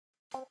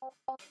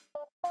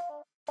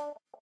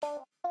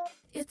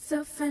It's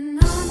a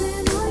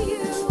phenomenal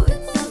you.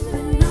 It's a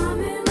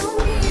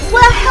phenomenal you.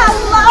 Well,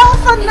 hello,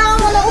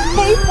 phenomenal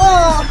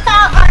people.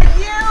 How are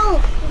you?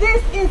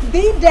 This is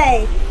the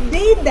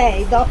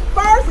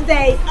first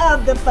day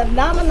of the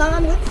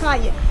Phenomenon with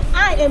Tonia.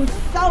 I am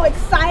so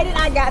excited.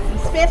 I got some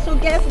special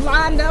guests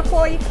lined up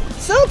for you.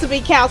 Soon to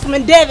be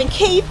Councilman Devyn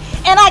Keith,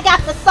 and I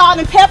got the Salt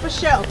and Pepper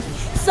Show.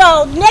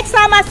 So next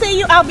time I see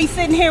you, I'll be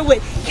sitting here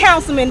with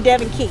Councilman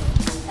Devyn Keith.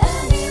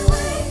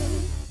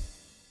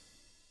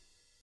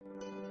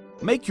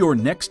 Make your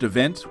next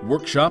event,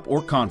 workshop,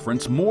 or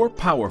conference more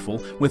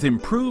powerful with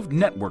improved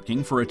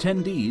networking for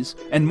attendees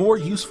and more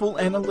useful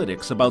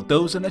analytics about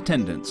those in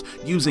attendance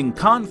using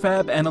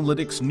Confab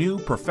Analytics' new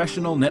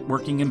professional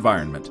networking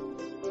environment.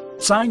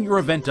 Sign your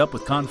event up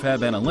with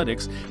Confab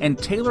Analytics and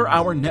tailor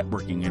our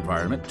networking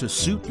environment to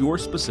suit your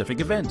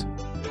specific event.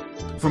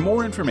 For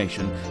more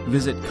information,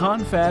 visit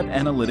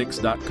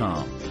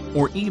confabanalytics.com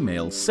or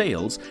email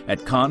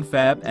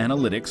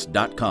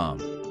sales@confabanalytics.com.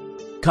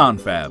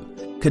 Confab,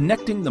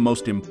 connecting the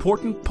most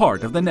important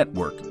part of the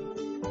network,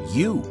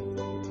 you.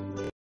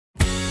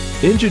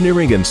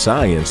 Engineering and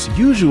science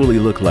usually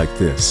look like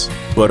this,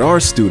 but our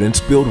students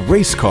build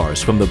race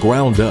cars from the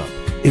ground up,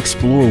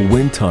 explore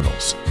wind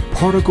tunnels,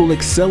 particle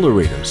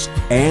accelerators,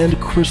 and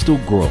crystal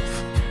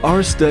growth.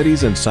 Our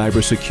studies in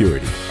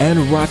cybersecurity and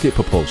rocket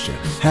propulsion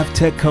have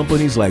tech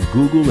companies like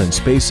Google and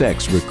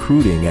SpaceX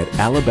recruiting at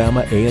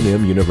Alabama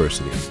A&M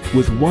University,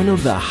 with one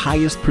of the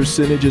highest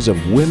percentages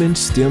of women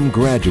STEM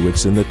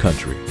graduates in the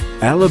country.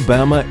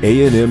 Alabama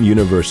A&M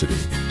University.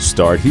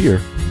 Start here,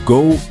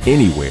 go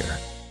anywhere.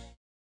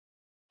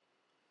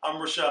 I'm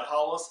Rashad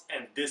Hollis,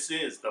 and this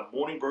is the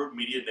Morning Bird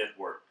Media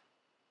Network.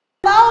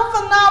 Hello,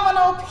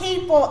 phenomenal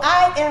people.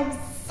 I am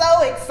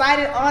so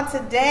excited on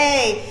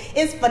today.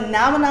 It's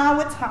Phenomenon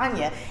with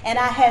Tonia, and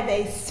I have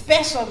a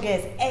special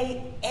guest,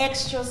 a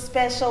extra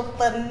special,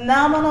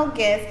 phenomenal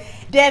guest,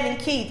 Devyn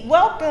Keith.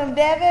 Welcome,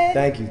 Devyn.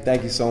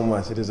 Thank you so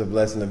much. It is a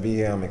blessing to be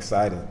here. I'm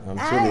excited. I'm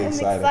truly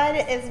excited. I'm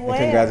excited as well.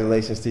 And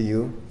congratulations to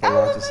you for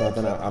launching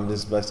something. I'm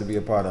just blessed to be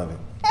a part of it.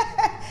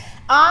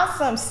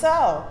 Awesome.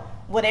 So,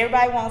 what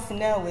everybody wants to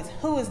know is,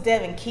 who is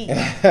Devyn Keith?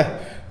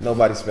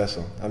 Nobody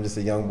special. I'm just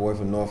a young boy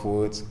from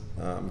Northwoods.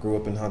 Grew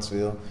up in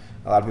Huntsville.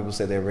 A lot of people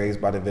say they're raised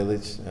by the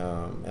village,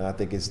 and I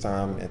think it's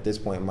time at this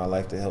point in my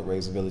life to help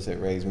raise the village that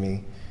raised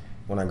me.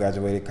 When I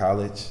graduated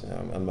college,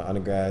 I'm an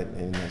undergrad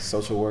in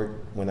social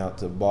work, went out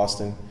to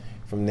Boston.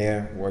 From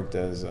there, worked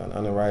as an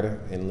underwriter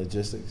in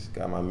logistics,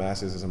 got my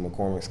master's as a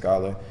McCormick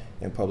Scholar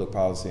in public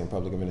policy and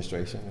public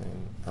administration,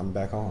 and I'm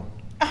back home.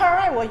 All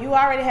right, well, you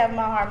already have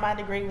my heart. My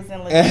degree was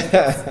in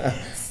logistics.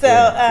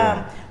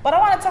 But I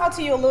want to talk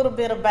to you a little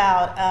bit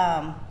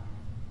about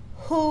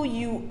who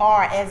you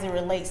are as it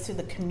relates to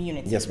the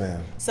community. Yes,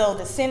 ma'am. So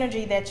the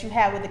synergy that you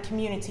have with the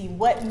community,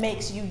 what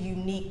makes you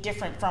unique,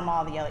 different from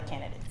all the other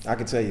candidates? I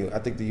can tell you, I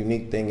think the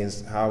unique thing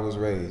is how I was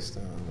raised.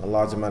 A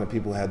large amount of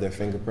people had their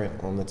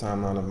fingerprint on the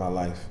timeline of my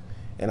life,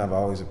 and I've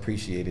always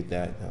appreciated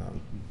that.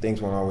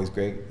 Things weren't always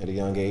great at a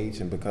young age,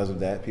 and because of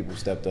that, people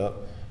stepped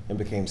up and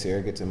became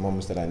surrogates in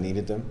moments that I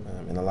needed them.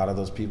 And a lot of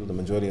those people, the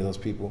majority of those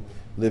people,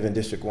 live in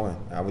District 1.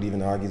 I would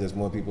even argue there's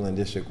more people in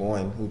District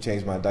 1 who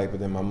changed my diaper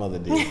than my mother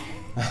did.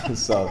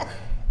 So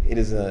it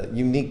is a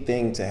unique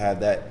thing to have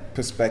that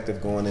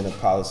perspective going into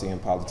policy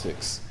and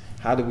politics.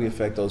 How do we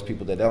affect those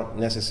people that don't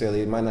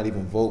necessarily, might not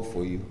even vote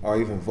for you or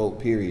even vote,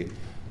 period,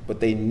 but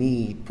they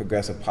need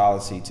progressive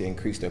policy to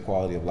increase their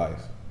quality of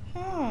life?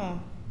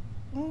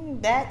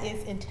 That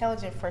is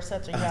intelligent for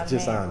such a young man.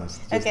 Just honest.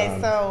 Okay,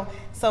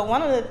 so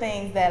one of the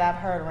things that I've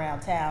heard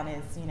around town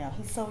is,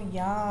 he's so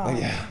young. Oh,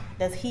 yeah.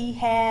 Does he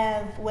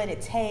have what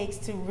it takes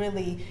to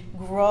really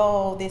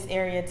grow this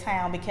area of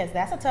town? Because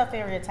that's a tough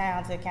area of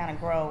town to kind of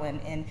grow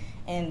and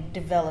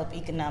develop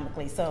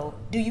economically. So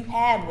do you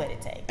have what it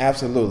takes?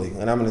 Absolutely,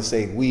 and I'm going to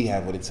say we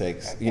have what it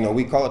takes. Okay.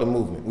 We call it a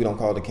movement. We don't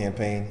call it a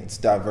campaign. It's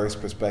diverse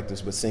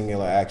perspectives but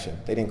singular action.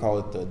 They didn't call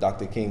it the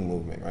Dr. King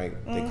movement, right?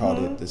 They called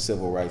it the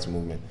Civil Rights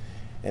Movement.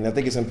 And I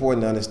think it's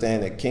important to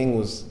understand that King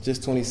was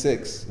just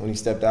 26 when he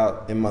stepped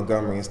out in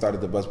Montgomery and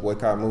started the bus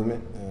boycott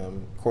movement.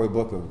 Cory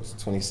Booker was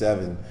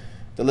 27.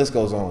 The list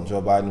goes on.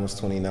 Joe Biden was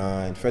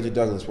 29. Frederick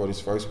Douglass wrote his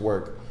first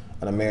work,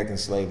 An American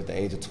Slave, at the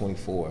age of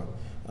 24.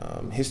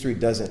 History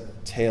doesn't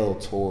tell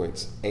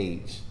towards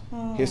age.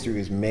 History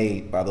is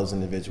made by those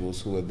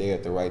individuals who are there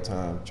at the right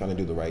time, trying to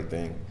do the right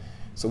thing.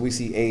 So we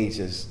see age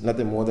as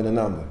nothing more than a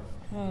number,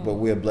 but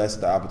we are blessed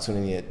with the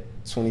opportunity at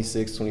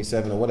 26,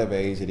 27, or whatever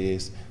age it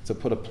is, to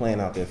put a plan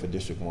out there for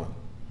District 1.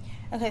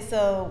 Okay,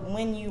 so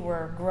when you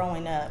were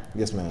growing up,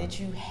 yes, ma'am, did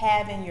you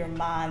have in your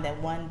mind that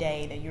one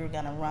day that you were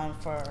going to run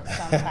for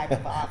some type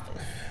of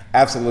office?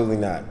 Absolutely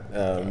not.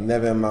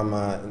 Never in my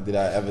mind did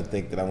I ever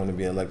think that I want to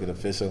be an elected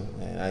official,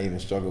 and I even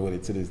struggle with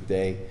it to this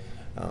day.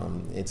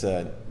 It's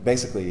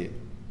basically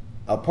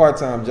a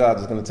part-time job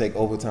that's going to take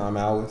overtime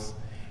hours,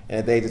 And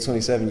at the age of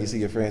 27, you see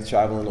your friends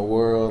traveling the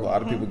world, a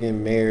lot of people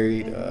getting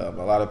married, a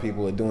lot of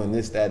people are doing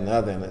this, that, and the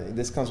other. And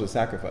this comes with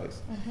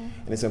sacrifice.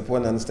 And it's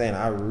important to understand,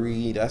 I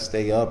read, I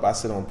stay up, I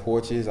sit on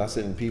porches, I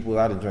sit in people,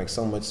 I done drank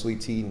so much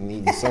sweet tea and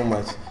eaten so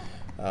much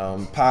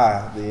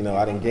pie, you know,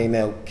 I didn't gain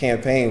that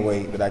campaign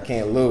weight that I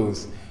can't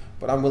lose.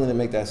 But I'm willing to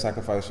make that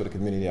sacrifice for the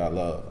community I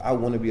love. I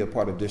want to be a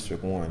part of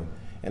District 1.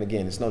 And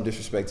again, it's no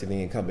disrespect to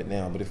the incumbent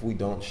now, but if we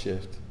don't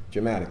shift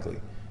dramatically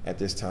at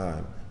this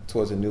time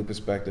towards a new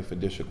perspective for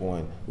District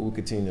 1, we will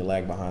continue to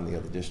lag behind the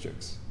other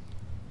districts.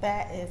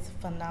 That is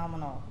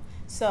phenomenal.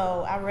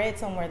 So I read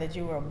somewhere that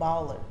you were a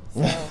baller.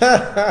 So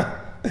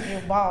you're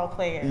a ball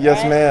player.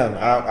 Yes, right? ma'am.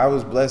 I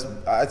was blessed.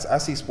 I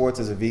see sports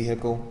as a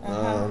vehicle.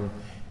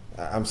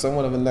 I'm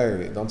somewhat of a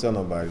nerd. Don't tell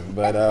nobody.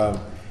 But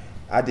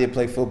I did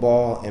play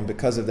football, and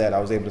because of that,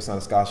 I was able to sign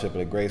a scholarship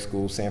at a great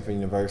school, Sanford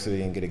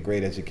University, and get a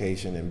great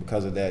education. And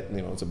because of that,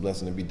 you know, it's a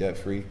blessing to be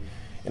debt-free.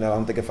 And I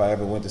don't think if I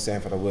ever went to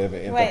Sanford, I would ever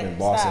end up in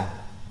Boston. Stop.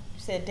 You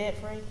said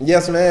debt-free?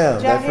 Yes,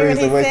 ma'am. Debt-free is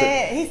the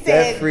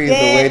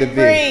way to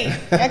be.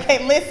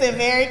 Okay, listen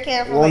very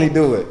carefully. Won't he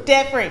do it?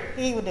 Debt-free.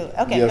 He will do it.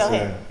 Okay, yes, go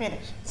ahead.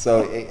 Finish.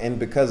 So, and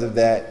because of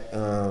that,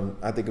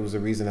 I think it was the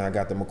reason I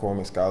got the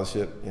McCormick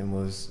Scholarship and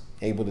was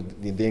able to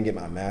then get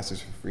my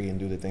master's for free and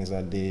do the things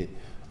I did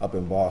up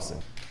in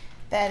Boston.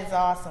 That is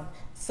awesome.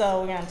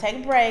 So we're going to take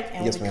a break,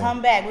 and when we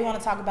come back, we want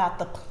to talk about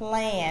the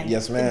plan.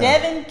 Yes, ma'am. The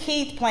Devyn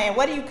Keith plan.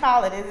 What do you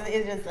call it?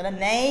 Is it a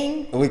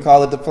name? We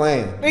call it the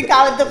plan. We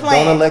call it the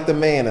plan. Don't elect the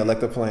man,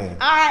 elect the plan.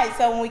 All right,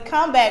 so when we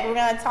come back, we're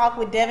going to talk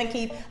with Devyn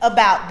Keith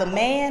about the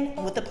man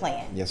with the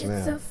plan. Yes, It's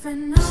a ma'am.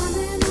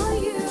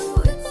 phenomenal you,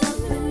 it's a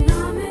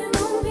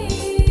phenomenal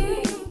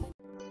me.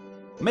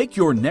 Make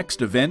your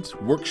next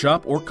event,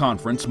 workshop, or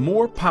conference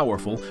more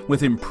powerful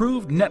with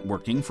improved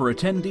networking for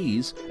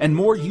attendees and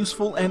more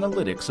useful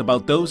analytics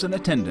about those in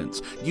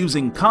attendance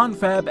using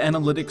Confab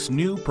Analytics'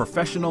 new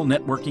professional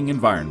networking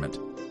environment.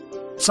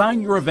 Sign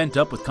your event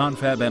up with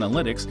Confab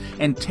Analytics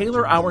and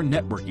tailor our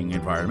networking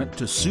environment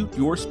to suit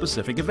your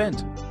specific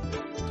event.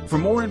 For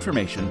more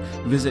information,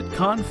 visit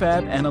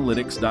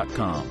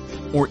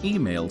confabanalytics.com or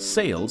email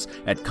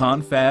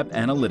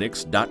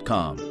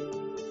sales@confabanalytics.com.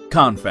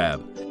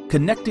 Confab,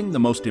 connecting the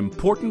most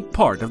important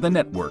part of the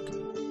network,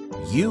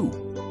 you.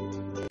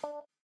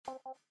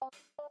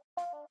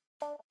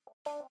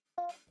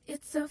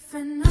 It's a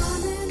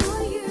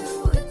phenomenal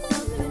you, it's a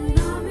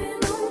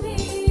phenomenal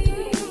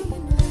me.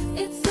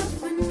 It's a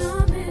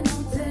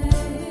phenomenal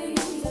day.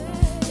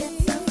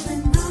 It's a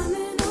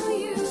phenomenal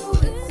you,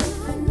 it's a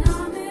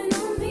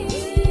phenomenal me.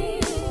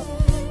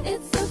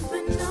 It's a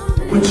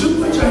phenomenal. Would you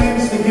put your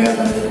hands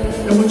together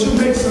and would you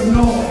make some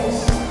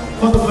noise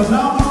for the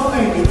phenomenal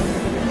lady,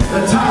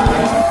 the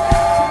Tonia?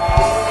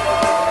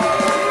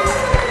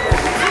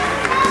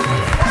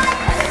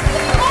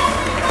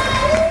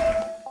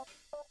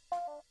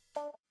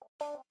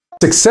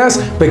 Success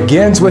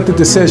begins with the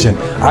decision.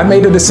 I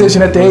made a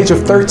decision at the age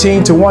of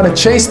 13 to want to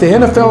chase the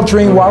NFL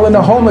dream while in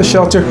a homeless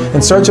shelter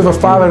in search of a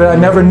father that I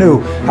never knew.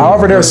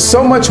 However, there's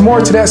so much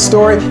more to that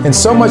story and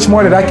so much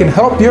more that I can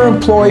help your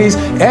employees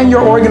and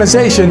your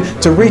organization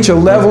to reach a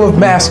level of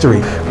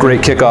mastery. Great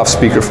kickoff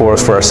speaker for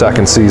us for our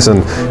second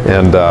season,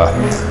 and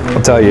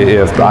I'll tell you,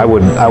 if I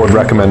would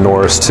recommend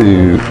Norris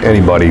to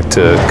anybody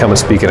to come and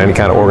speak at any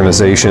kind of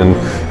organization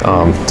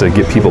to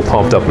get people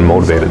pumped up and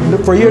motivated.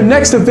 For your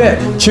next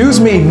event,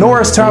 choose me,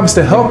 Norris Thomas,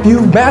 to help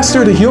you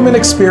master the human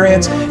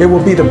experience. It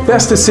will be the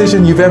best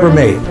decision you've ever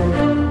made.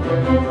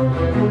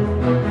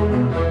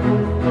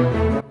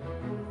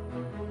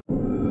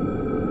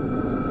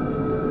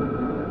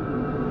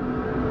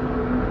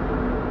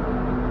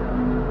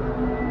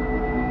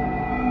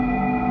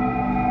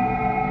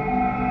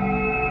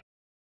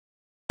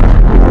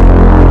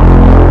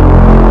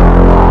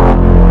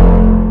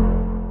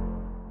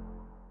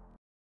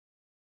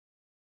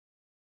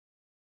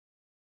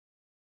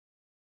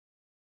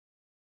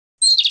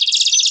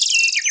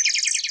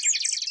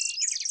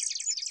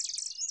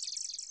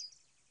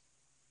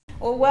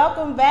 Well,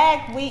 welcome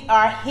back. We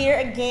are here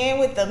again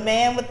with the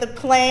man with the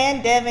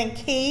plan, Devyn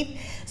Keith.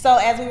 So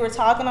as we were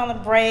talking on the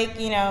break,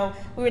 you know,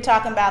 we were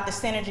talking about the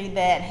synergy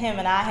that him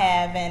and I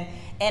have, and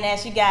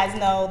as you guys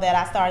know, that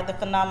I started the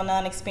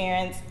Phenomenon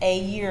Experience a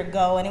year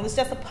ago, and it was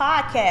just a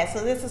podcast.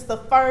 So this is the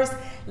first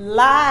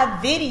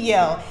live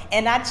video,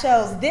 and I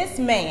chose this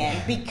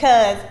man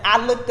because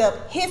I looked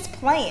up his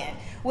plan,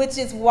 which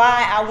is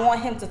why I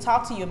want him to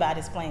talk to you about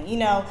his plan. You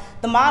know,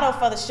 the motto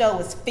for the show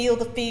is feel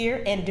the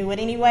fear and do it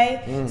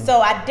anyway.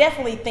 So I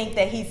definitely think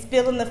that he's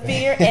feeling the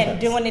fear and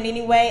doing it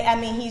anyway. I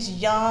mean,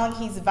 he's young,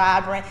 he's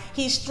vibrant,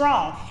 he's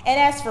strong. And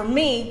as for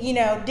me, you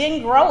know,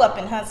 didn't grow up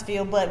in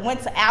Huntsville, but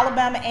went to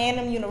Alabama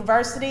A&M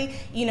University,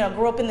 you know,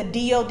 grew up in the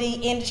DOD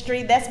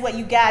industry. That's what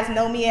you guys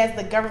know me as,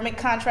 the government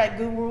contract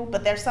guru,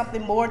 but there's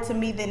something more to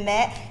me than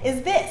that,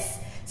 is this.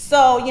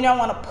 So, you know, I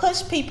want to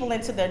push people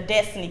into their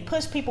destiny,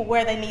 push people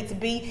where they need to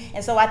be.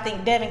 And so I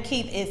think Devyn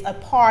Keith is a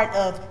part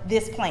of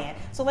this plan.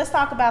 So let's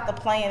talk about the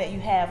plan that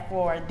you have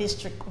for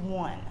District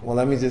 1. Well,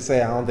 let me just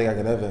say, I don't think I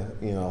could ever,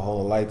 you know,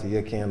 hold a light to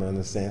your candle in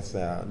the sense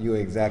that you're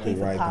exactly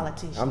He's a right.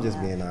 politician, I'm just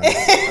yeah. being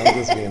honest. I'm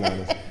just being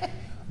honest.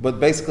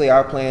 But basically,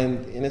 our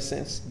plan, in a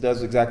sense,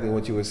 does exactly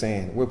what you were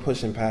saying. We're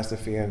pushing past the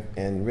fear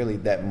and really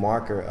that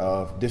marker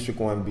of District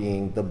 1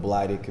 being the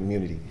blighted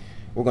community.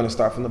 We're going to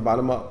start from the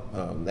bottom up.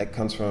 That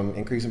comes from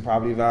increasing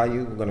property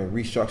value. We're going to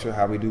restructure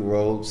how we do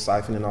roads,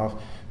 siphoning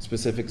off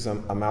specific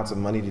amounts of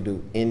money to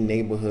do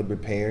in-neighborhood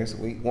repairs.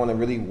 We want to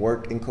really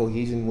work in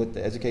cohesion with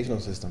the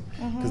educational system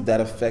because that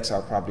affects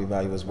our property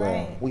value as well.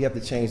 Right. We have to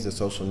change the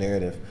social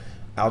narrative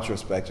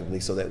outrospectively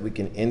so that we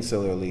can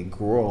insularly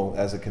grow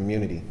as a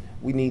community.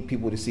 We need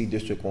people to see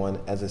District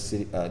 1 as a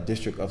city,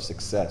 district of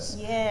success.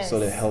 Yes. So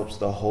that helps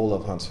the whole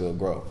of Huntsville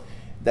grow.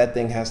 That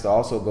thing has to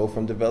also go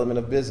from development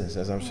of business.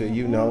 As I'm sure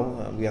you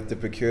know, we have to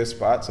procure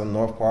spots on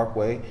North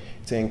Parkway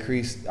to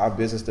increase our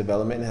business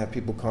development and have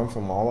people come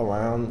from all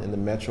around in the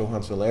metro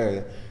Huntsville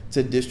area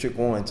to District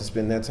 1 to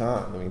spend their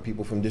time. I mean,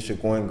 people from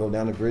District 1 go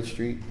down to Bridge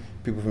Street,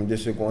 people from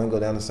District 1 go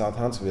down to South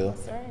Huntsville.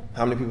 That's right.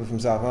 How many people from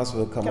South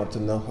Huntsville come up to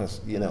know us,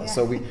 you know? Yeah.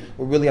 So we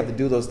really have to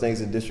do those things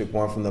in District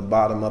 1 from the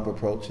bottom up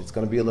approach. It's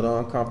gonna be a little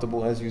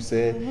uncomfortable, as you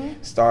said,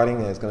 starting.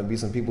 There's gonna be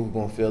some people who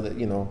are gonna feel that,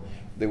 you know,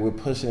 that we're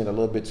pushing it a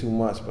little bit too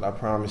much, but I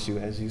promise you,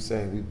 as you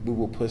say, we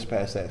will push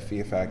past that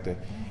fear factor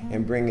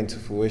and bring into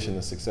fruition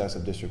the success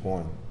of District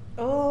 1.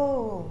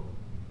 Oh,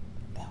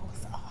 that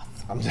was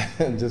awesome.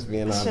 I'm just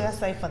being honest. Should I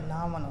say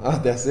phenomenal?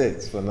 Oh, that's it.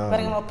 It's phenomenal. But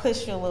I'm going to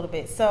push you a little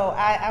bit. So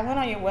I went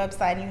on your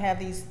website and you have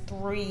these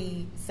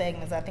 3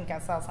 segments. I think I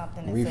saw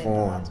something that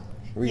Reform, said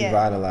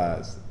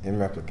revitalize, and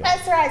replicate.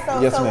 That's right.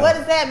 So, Yes, so ma'am. what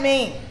does that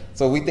mean?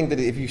 So we think that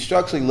if you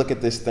structurally look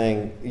at this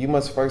thing, you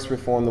must first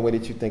reform the way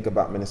that you think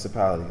about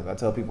municipalities. I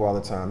tell people all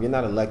the time, you're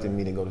not electing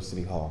me to go to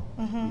City Hall.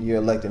 You're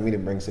electing me to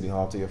bring City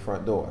Hall to your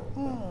front door.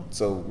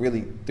 So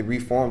really, the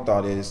reform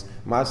thought is,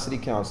 my city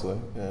councilor,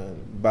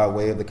 by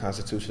way of the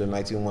Constitution of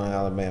 1901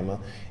 Alabama,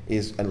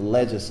 is a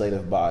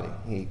legislative body.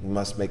 He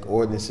must make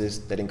ordinances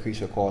that increase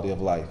your quality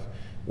of life.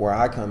 Where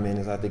I come in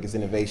is I think it's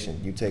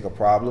innovation. You take a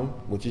problem,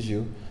 which is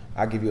you,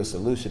 I give you a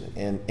solution,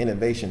 and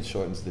innovation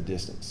shortens the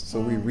distance.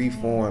 So we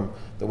reform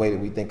the way that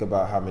we think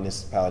about how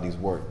municipalities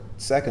work.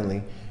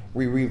 Secondly,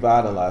 we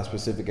revitalize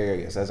specific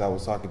areas. As I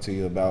was talking to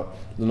you about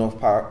the North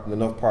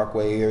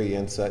Parkway area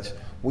and such,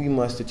 we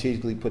must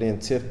strategically put in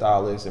TIF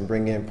dollars and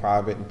bring in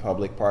private and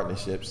public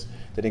partnerships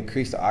that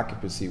increase the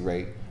occupancy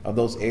rate of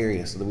those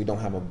areas so that we don't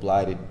have a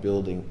blighted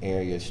building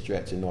area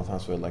stretch in North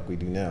Huntsville like we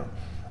do now.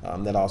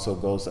 That also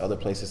goes to other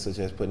places such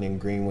as putting in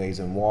greenways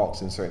and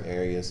walks in certain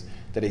areas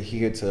that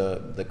adhere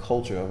to the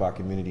culture of our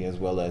community as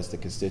well as the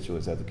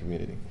constituents of the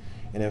community.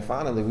 And then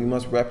finally, we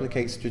must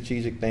replicate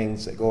strategic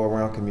things that go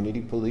around community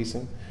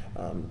policing.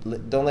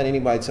 Don't let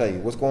anybody tell you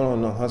what's going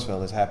on in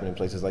Huntsville is happening in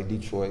places like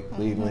Detroit,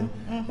 Cleveland,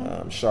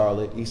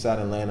 Charlotte, Eastside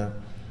Atlanta.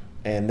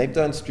 And they've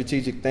done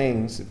strategic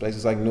things in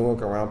places like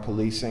Newark around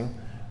policing,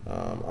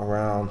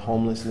 around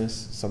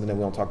homelessness, something that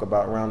we don't talk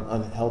about, around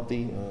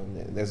unhealthy.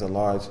 There's a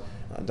large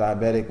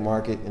diabetic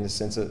market in the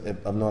sense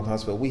of North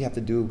Huntsville. We have to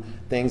do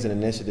things and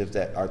initiatives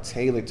that are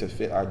tailored to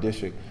fit our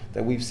district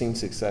that we've seen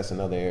success in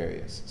other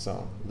areas.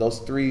 So those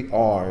 3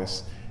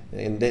 R's,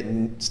 and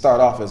didn't start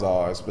off as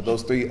R's, but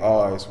those 3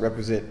 R's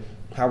represent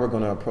how we're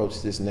going to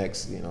approach this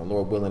next,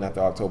 Lord willing, after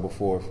October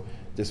 4th,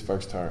 this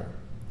first term.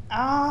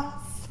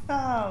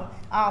 Awesome.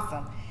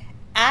 Awesome.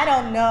 I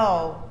don't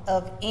know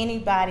of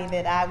anybody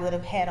that I would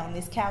have had on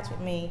this couch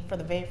with me for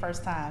the very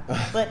first time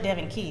but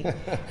Devyn Keith.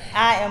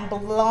 I am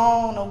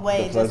blown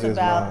away just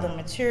about the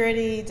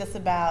maturity, just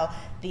about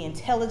the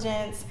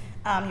intelligence,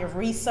 your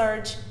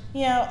research.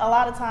 You know, a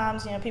lot of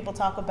times, people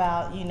talk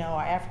about,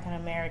 our African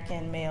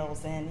American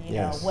males and,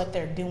 Yes. what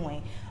they're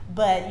doing.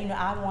 But,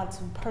 I want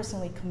to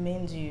personally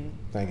commend you,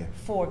 Thank you.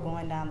 for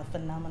going down the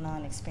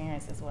phenomenon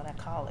experience is what I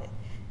call it.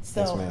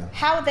 So Yes, ma'am.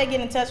 how would they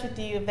get in touch with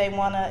you if they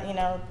want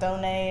to,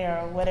 donate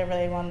or whatever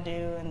they want to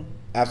do? And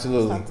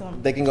Absolutely. talk to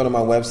them? They can go to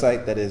my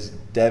website. That is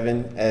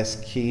Devyn S.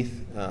 Keith,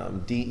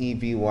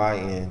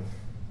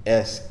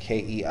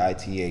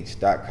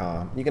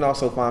 DevynsKeith.com. You can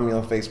also find me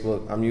on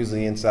Facebook. I'm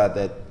usually inside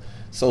that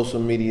social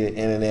media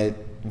internet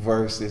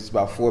verse. It's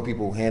about 4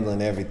 people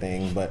handling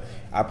everything, but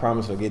I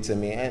promise they'll get to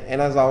me.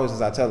 And as always,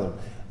 as I tell them,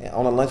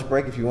 on a lunch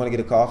break, if you want to get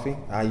a coffee,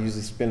 I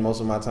usually spend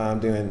most of my time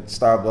doing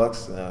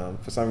Starbucks.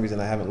 For some reason,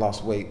 I haven't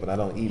lost weight, but I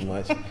don't eat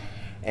much.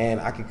 And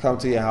I can come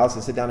to your house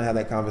and sit down and have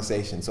that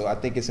conversation. So I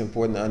think it's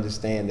important to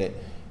understand that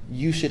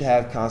you should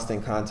have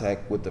constant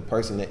contact with the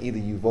person that either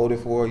you voted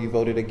for or you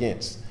voted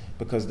against,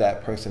 because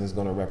that person is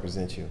going to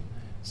represent you.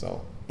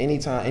 So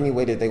anytime, any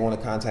way that they want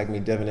to contact me,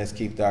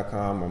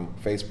 DevynSKeith.com or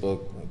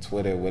Facebook, or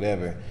Twitter,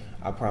 whatever,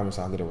 I promise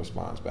I'll get a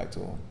response back to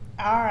them.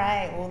 All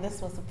right. Well,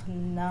 this was a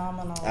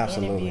phenomenal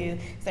Absolutely.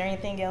 interview. Is there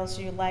anything else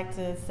you'd like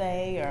to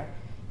say or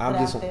I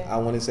put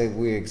want to say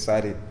we're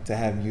excited to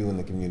have you in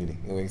the community.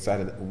 We're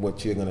excited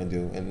what you're going to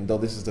do. And though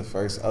this is the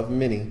first of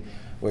many,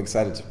 we're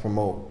excited to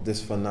promote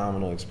this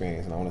phenomenal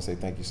experience. And I want to say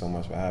thank you so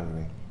much for having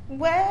me.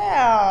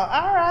 Well,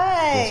 all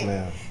right. Yes,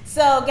 ma'am.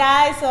 So,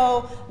 guys,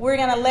 we're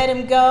going to let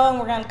him go, and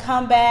we're going to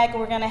come back.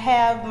 We're going to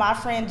have my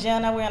friend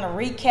Jenna. We're going to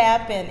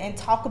recap and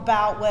talk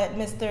about what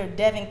Mr.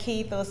 Devyn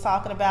Keith was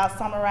talking about,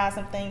 summarize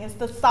some things. It's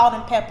the salt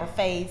and pepper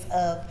phase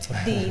of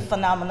the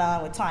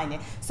phenomenon with Tonia.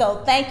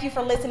 So, thank you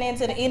for listening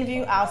to the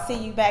interview. I'll see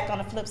you back on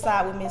the flip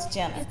side with Miss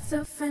Jenna. It's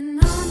a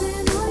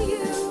phenomenal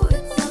you,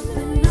 it's a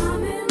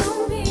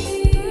phenomenal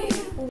me.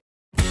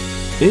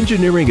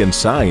 Engineering and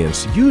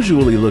science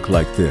usually look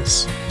like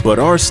this, but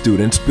our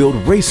students build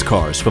race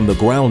cars from the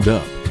ground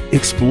up,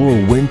 explore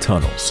wind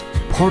tunnels,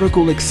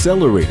 particle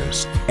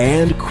accelerators,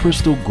 and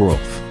crystal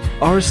growth.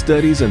 Our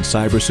studies in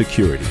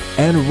cybersecurity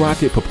and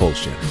rocket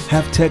propulsion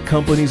have tech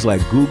companies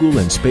like Google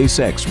and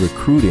SpaceX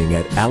recruiting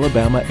at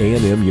Alabama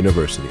A&M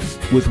University,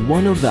 with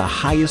one of the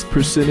highest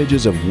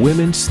percentages of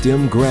women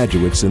STEM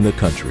graduates in the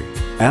country.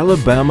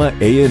 Alabama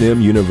A&M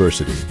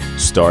University.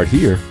 Start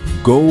here,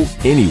 go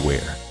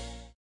anywhere.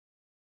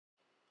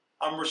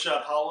 I'm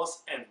Rashad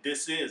Hollis, and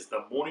this is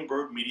the Morning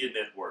Bird Media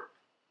Network.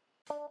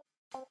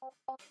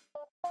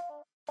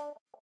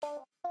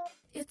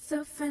 It's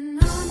a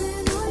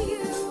phenomenal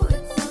you,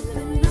 it's a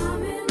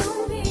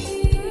phenomenal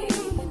me.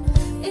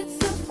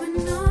 It's a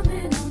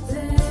phenomenal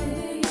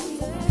day.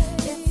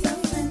 It's a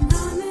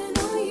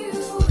phenomenal you,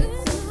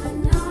 it's a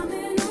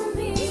phenomenal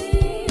me.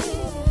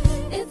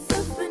 It's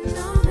a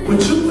phenomenal.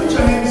 Would you put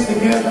your hands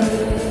together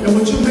and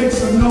would you make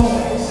some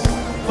noise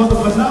for the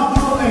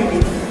phenomenal lady,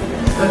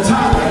 the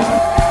Tonia?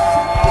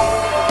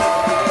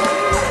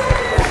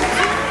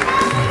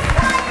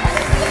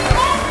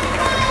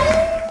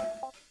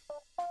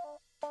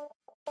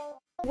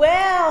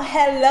 Well,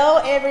 hello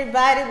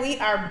everybody. We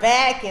are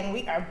back, and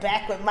we are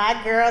back with my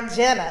girl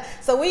Jenna.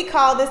 So we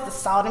call this the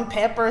salt and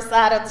pepper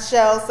side of the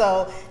show,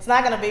 so it's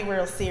not going to be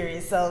real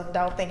serious, so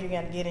don't think you're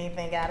going to get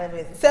anything out of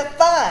it except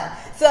fun.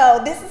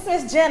 So this is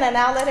Miss Jenna, and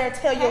I'll let her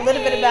tell you a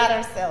little bit about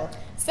herself.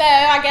 So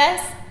I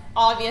guess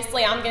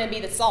obviously I'm going to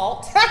be the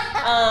salt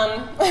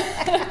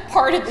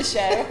part of the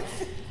show.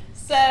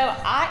 So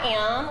I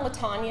am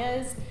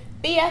LaTonia's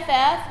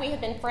BFF. We have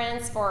been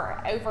friends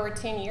for over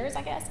 10 years,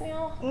 I guess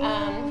now.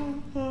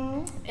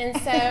 And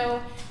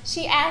so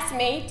she asked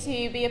me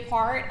to be a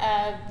part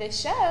of this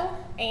show,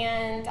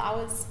 and I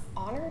was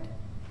honored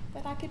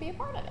that I could be a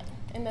part of it.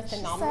 And the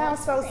phenomenal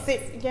Sounds so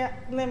serious. Yeah,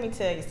 let me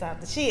tell you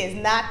something. She is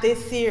not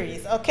this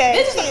serious, okay?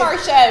 This is the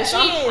first show. She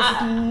So is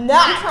I'm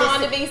not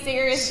trying to be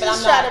serious, but I'm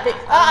She's not. trying to be.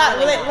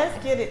 Let's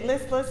get it.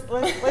 Let's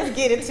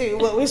get into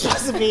what we're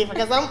supposed to be,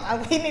 because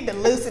we need to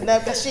loosen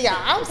up. Because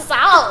I'm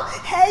salt.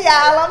 Hey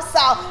y'all, I'm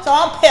salt. So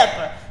I'm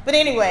pepper. But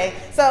anyway,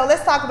 so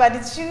let's talk about.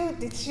 Did you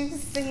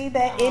see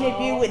that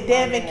interview with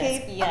Devyn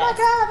Keith? Yes. Oh my God,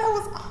 that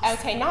was awesome.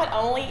 Okay, not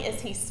only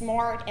is he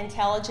smart,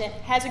 intelligent,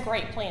 has a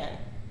great plan,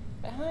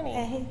 but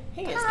honey,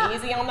 he is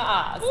easy on the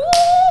eyes.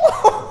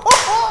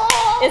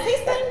 Is he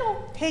single?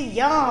 He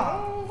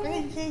young.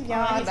 He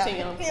young. He's too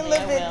young. He a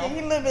little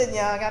bit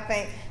young. I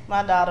think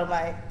my daughter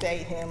might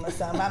date him or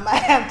something. I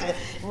might have to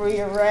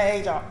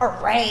rearrange or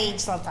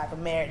arrange some type of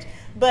marriage.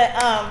 But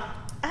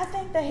I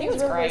think that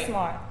he's really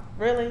smart.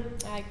 Really,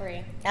 I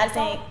agree. I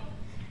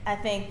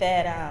think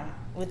that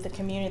with the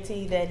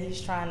community that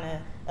he's trying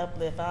to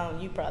uplift,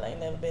 you probably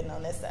ain't never been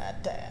on that side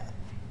of town.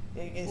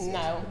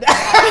 No.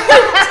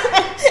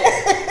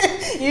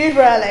 You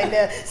probably ain't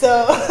there.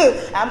 So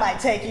I might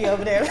take you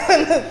over there.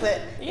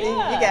 But you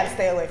got to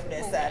stay away from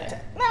that side of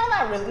town. No,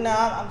 not really. No,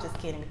 I'm just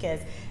kidding,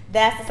 because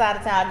that's the side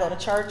of town I go to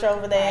church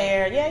over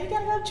there. Right. Yeah, you got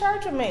to go to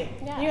church with me.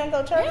 Yeah. You going to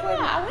go to church with me?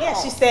 I will. Yeah,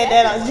 she said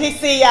that. You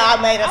see, y'all,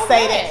 I made her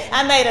say that.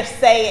 I made her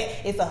say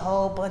it. It's a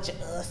whole bunch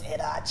of us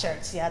at our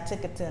church. See, I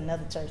took her to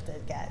another church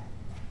that got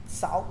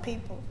salt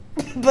people.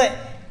 But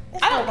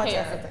it's I a whole don't bunch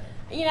care. of other.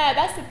 You know,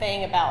 that's the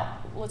thing about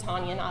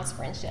LaTonia and I's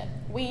friendship.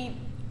 We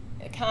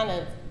kind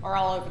of are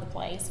all over the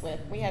place.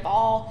 We have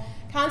all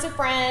kinds of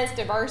friends,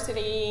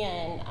 diversity,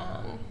 and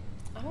I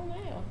don't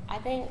know. I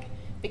think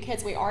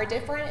because we are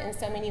different in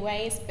so many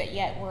ways, but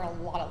yet we're a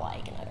lot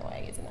alike in other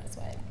ways, and that's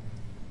what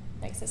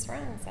makes us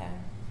friends. So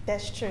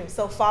that's true.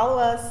 So follow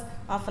us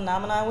on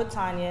Phenomenon with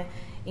Tonia.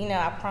 You know,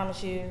 I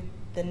promise you,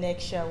 the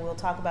next show we'll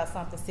talk about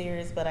something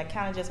serious, but I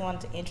kind of just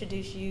wanted to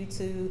introduce you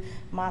to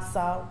my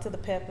salt, to the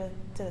pepper,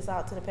 to the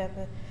salt, to the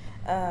pepper.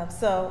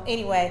 So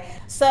anyway,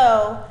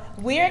 so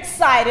we're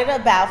excited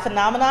about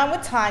Phenomenon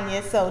with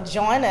Tonia, so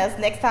join us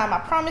next time. I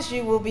promise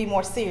you we'll be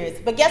more serious.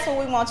 But guess what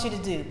we want you to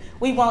do?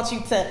 We want you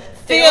to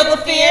feel the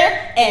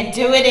fear and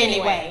do it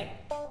anyway.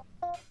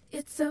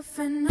 It's a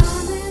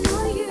phenomenal